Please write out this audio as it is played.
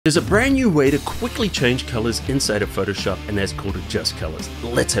There's a brand new way to quickly change colors inside of Photoshop, and that's called Adjust Colors.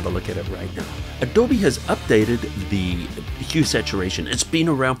 Let's have a look at it right now. Adobe has updated the hue saturation. It's been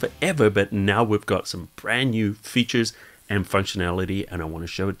around forever, but now we've got some brand new features and functionality, and I want to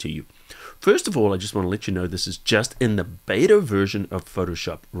show it to you. First of all, I just want to let you know this is just in the beta version of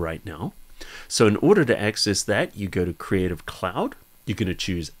Photoshop right now. So in order to access that, you go to Creative Cloud, you're going to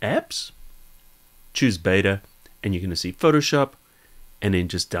choose Apps, choose Beta, and you're going to see Photoshop, and then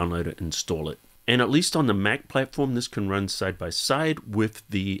just download it and install it. And at least on the Mac platform, this can run side by side with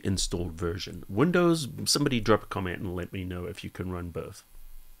the installed version. Windows, somebody drop a comment and let me know if you can run both.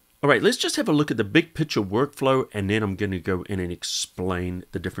 All right, let's just have a look at the big picture workflow, and then I'm going to go in and explain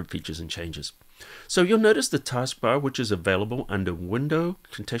the different features and changes. So you'll notice the taskbar, which is available under Window,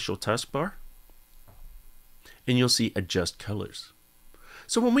 Contextual Taskbar, and you'll see Adjust Colors.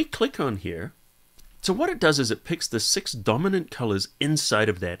 So when we click on here, so what it does is it picks the 6 dominant colors inside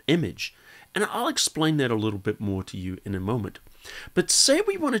of that image. And I'll explain that a little bit more to you in a moment. But say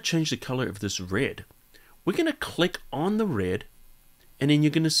we want to change the color of this red. We're going to click on the red, and then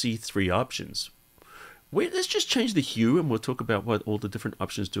you're going to see 3 options. Let's just change the hue, and we'll talk about what all the different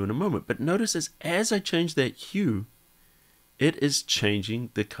options do in a moment. But notice as I change that hue, it is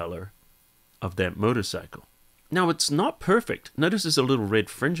changing the color of that motorcycle. Now it's not perfect. Notice there's a little red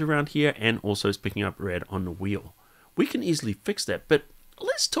fringe around here, and also it's picking up red on the wheel. We can easily fix that, but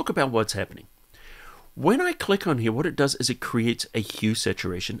let's talk about what's happening. When I click on here, what it does is it creates a hue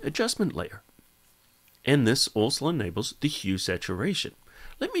saturation adjustment layer. And this also enables the hue saturation.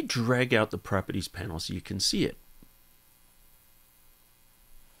 Let me drag out the properties panel so you can see it.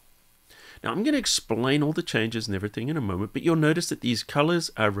 Now I'm going to explain all the changes and everything in a moment, but you'll notice that these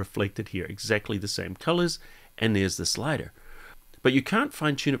colors are reflected here, exactly the same colors, and there's the slider. But you can't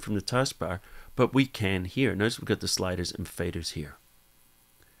fine tune it from the taskbar, but we can here. Notice we've got the sliders and faders here.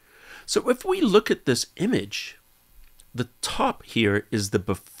 So if we look at this image, the top here is the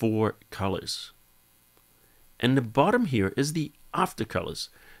before colors, and the bottom here is the after colors.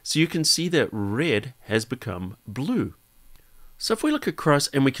 So you can see that red has become blue. So if we look across,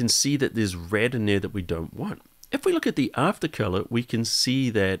 and we can see that there's red in there that we don't want. If we look at the after color, we can see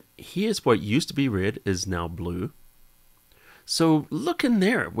that here's what used to be red is now blue. So look in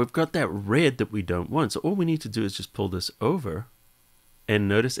there, we've got that red that we don't want. So all we need to do is just pull this over, and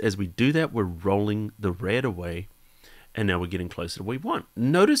notice as we do that, we're rolling the red away, and now we're getting closer to what we want.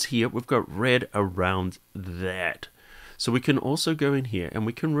 Notice here we've got red around that. So we can also go in here and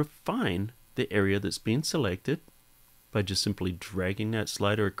we can refine the area that's been selected by just simply dragging that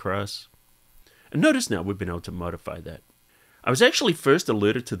slider across. And notice now we've been able to modify that. I was actually first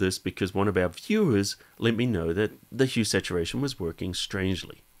alerted to this because one of our viewers let me know that the hue saturation was working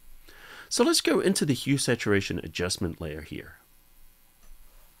strangely. So let's go into the hue saturation adjustment layer here.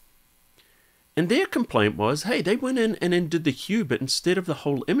 And their complaint was, hey, they went in and then did the hue, but instead of the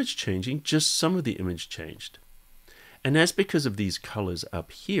whole image changing, just some of the image changed. And that's because of these colors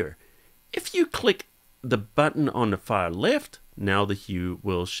up here. If you click the button on the far left, now the hue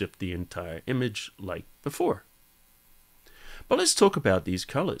will shift the entire image like before. But let's talk about these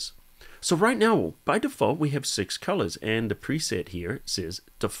colors. So right now, by default, we have 6 colors, and the preset here says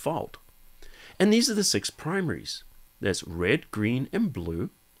default. And these are the 6 primaries. That's red, green, and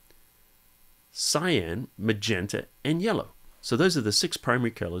blue, cyan, magenta, and yellow. So those are the 6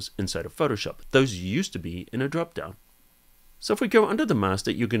 primary colors inside of Photoshop. Those used to be in a drop-down. So if we go under the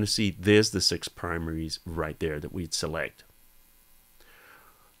master, you're going to see there's the 6 primaries right there that we'd select.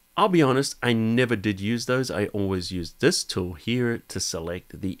 I'll be honest, I never did use those. I always used this tool here to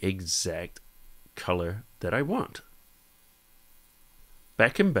select the exact color that I want.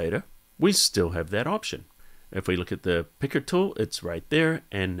 Back in beta, we still have that option. If we look at the picker tool, it's right there,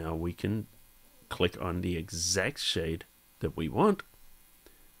 and now we can click on the exact shade that we want,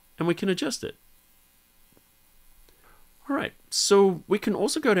 and we can adjust it. Alright, so we can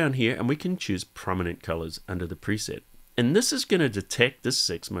also go down here and we can choose prominent colors under the preset. And this is going to detect the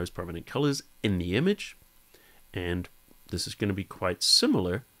 6 most prominent colors in the image. And this is going to be quite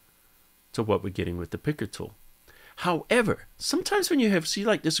similar to what we're getting with the picker tool. However, sometimes when you have, see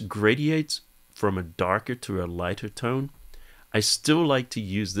like this gradiates from a darker to a lighter tone, I still like to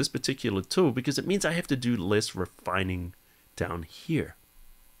use this particular tool because it means I have to do less refining down here.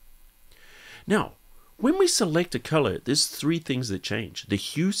 Now, when we select a color, there's 3 things that change: the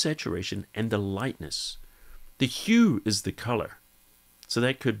hue, saturation, and the lightness. The hue is the color. So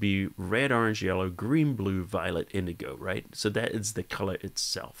that could be red, orange, yellow, green, blue, violet, indigo, right? So that is the color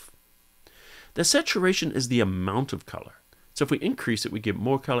itself. The saturation is the amount of color. So if we increase it, we get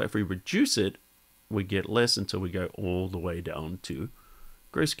more color. If we reduce it, we get less until we go all the way down to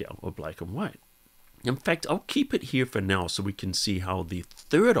grayscale or black and white. In fact, I'll keep it here for now so we can see how the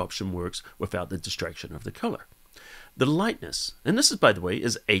third option works without the distraction of the color. The lightness, and this is, by the way,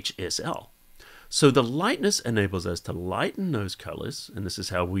 is HSL. So the lightness enables us to lighten those colors, and this is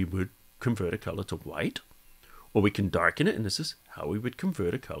how we would convert a color to white, or we can darken it, and this is how we would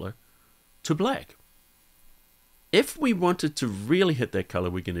convert a color to black. If we wanted to really hit that color,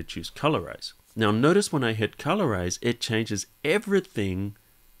 we're going to choose Colorize. Now notice when I hit Colorize, it changes everything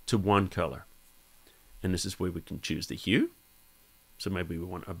to one color. And this is where we can choose the hue. So maybe we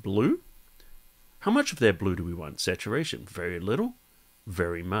want a blue. How much of that blue do we want? Saturation, very little,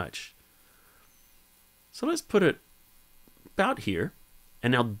 very much. So let's put it about here.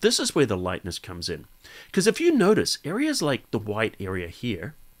 And now this is where the lightness comes in. Because if you notice, areas like the white area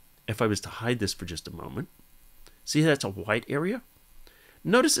here, if I was to hide this for just a moment, see that's a white area?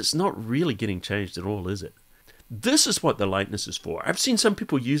 Notice it's not really getting changed at all, is it? This is what the lightness is for. I've seen some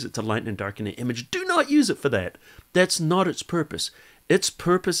people use it to lighten and darken the image. Do not use it for that. That's not its purpose. Its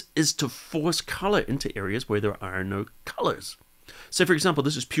purpose is to force color into areas where there are no colors. So for example,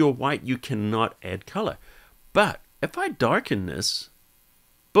 this is pure white. You cannot add color. But if I darken this,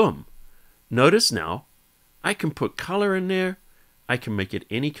 boom. Notice now, I can put color in there. I can make it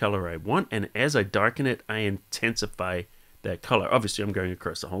any color I want. And as I darken it, I intensify that color. Obviously, I'm going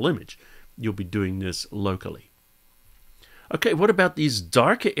across the whole image. You'll be doing this locally. Okay, what about these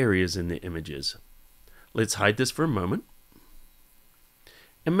darker areas in the images? Let's hide this for a moment.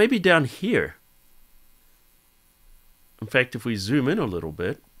 And maybe down here. In fact, if we zoom in a little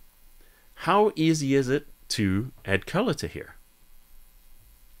bit, how easy is it to add color to here?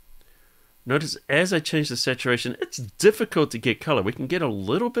 Notice as I change the saturation, it's difficult to get color. We can get a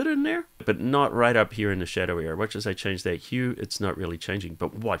little bit in there, but not right up here in the shadow area. Watch as I change that hue, it's not really changing.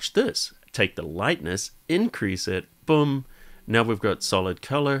 But watch this. Take the lightness, increase it, boom. Now we've got solid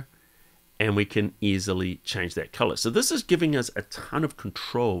color, and we can easily change that color. So this is giving us a ton of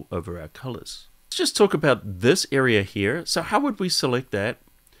control over our colors. Let's just talk about this area here. So how would we select that?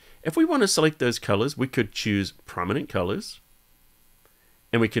 If we want to select those colors, we could choose prominent colors.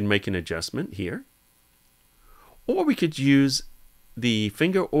 And we can make an adjustment here. Or we could use the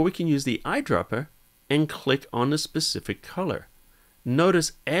finger, or we can use the eyedropper and click on a specific color.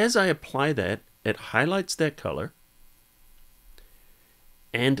 Notice as I apply that, it highlights that color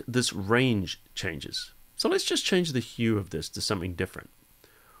and this range changes. So let's just change the hue of this to something different.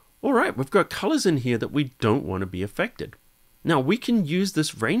 All right, we've got colors in here that we don't want to be affected. Now we can use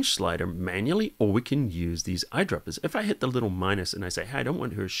this range slider manually, or we can use these eyedroppers. If I hit the little minus and I say, hey, I don't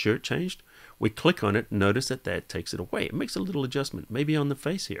want her shirt changed, we click on it, notice that that takes it away. It makes a little adjustment, maybe on the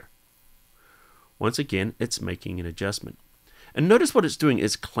face here. Once again, it's making an adjustment. And notice what it's doing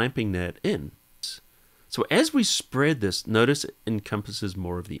is clamping that in. So as we spread this, notice it encompasses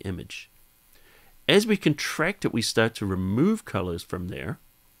more of the image. As we contract it, we start to remove colors from there.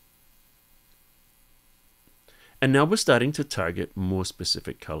 And now we're starting to target more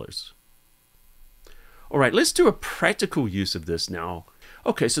specific colors. All right, let's do a practical use of this now.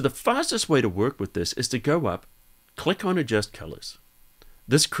 Okay, so the fastest way to work with this is to go up, click on Adjust Colors.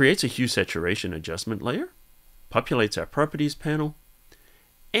 This creates a hue saturation adjustment layer, populates our properties panel,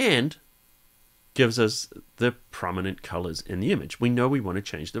 and gives us the prominent colors in the image. We know we want to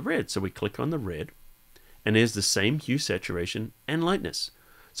change the red, so we click on the red, and there's the same hue saturation and lightness.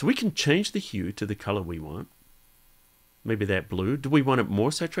 So we can change the hue to the color we want. Maybe that blue. Do we want it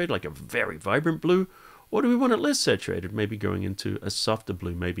more saturated, like a very vibrant blue? Or do we want it less saturated, maybe going into a softer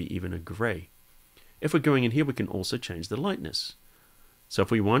blue, maybe even a gray? If we're going in here, we can also change the lightness. So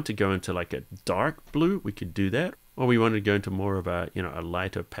if we want to go into like a dark blue, we could do that. Or we want to go into more of a, a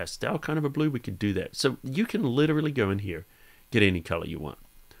lighter pastel kind of a blue, we could do that. So you can literally go in here, get any color you want.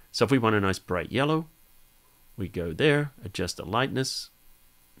 So if we want a nice bright yellow, we go there, adjust the lightness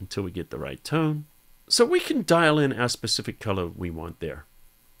until we get the right tone. So we can dial in our specific color we want there.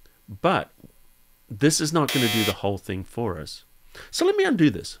 But this is not going to do the whole thing for us. So let me undo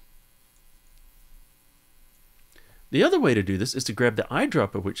this. The other way to do this is to grab the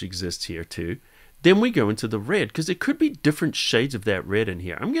eyedropper, which exists here too. Then we go into the red, because there could be different shades of that red in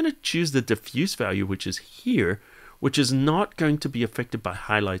here. I'm going to choose the diffuse value, which is here, which is not going to be affected by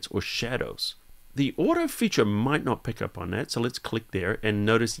highlights or shadows. The auto feature might not pick up on that, so let's click there and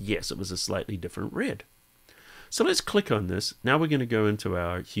notice, yes, it was a slightly different red. So let's click on this. Now we're going to go into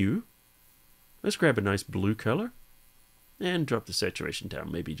our hue. Let's grab a nice blue color and drop the saturation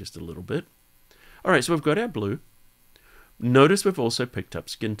down maybe just a little bit. All right, so we've got our blue. Notice we've also picked up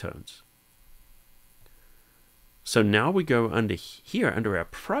skin tones. So now we go under here, under our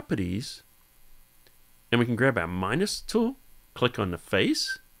properties, and we can grab our minus tool click on the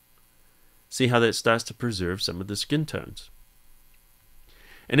face. See how that starts to preserve some of the skin tones.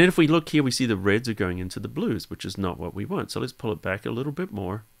 And then if we look here, we see the reds are going into the blues, which is not what we want. So let's pull it back a little bit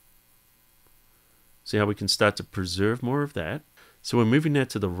more. See how we can start to preserve more of that. So we're moving that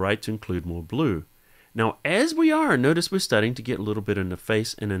to the right to include more blue. Now, as we are, notice we're starting to get a little bit in the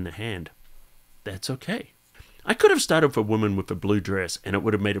face and in the hand. That's okay. I could have started for a woman with a blue dress, and it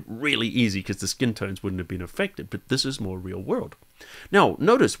would have made it really easy because the skin tones wouldn't have been affected, but this is more real world. Now,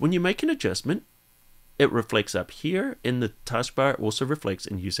 notice when you make an adjustment, it reflects up here in the taskbar. It also reflects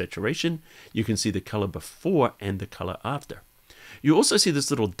in hue saturation. You can see the color before and the color after. You also see this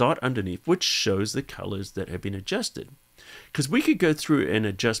little dot underneath, which shows the colors that have been adjusted. Because we could go through and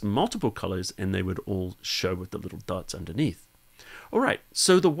adjust multiple colors and they would all show with the little dots underneath. All right,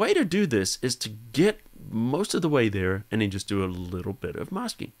 so the way to do this is to get most of the way there and then just do a little bit of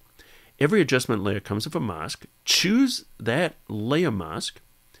masking. Every adjustment layer comes with a mask. Choose that layer mask.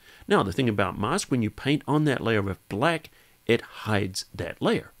 Now, the thing about mask, when you paint on that layer with black, it hides that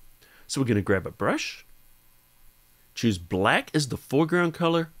layer. So we're going to grab a brush, choose black as the foreground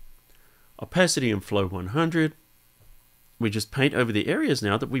color, opacity and flow 100. We just paint over the areas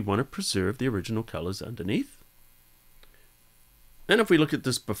now that we want to preserve the original colors underneath. And if we look at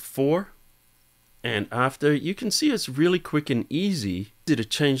this before and after, you can see it's really quick and easy to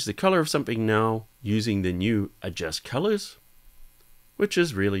change the color of something now using the new adjust colors, which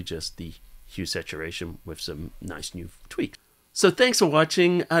is really just the hue saturation with some nice new tweaks. So thanks for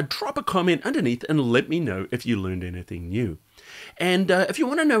watching. Drop a comment underneath and let me know if you learned anything new. And if you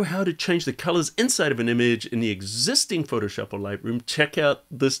want to know how to change the colors inside of an image in the existing Photoshop or Lightroom, check out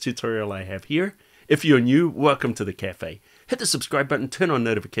this tutorial I have here. If you're new, welcome to the cafe. Hit the subscribe button, turn on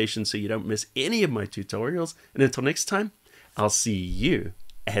notifications so you don't miss any of my tutorials. And until next time, I'll see you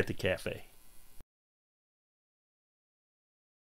at the cafe.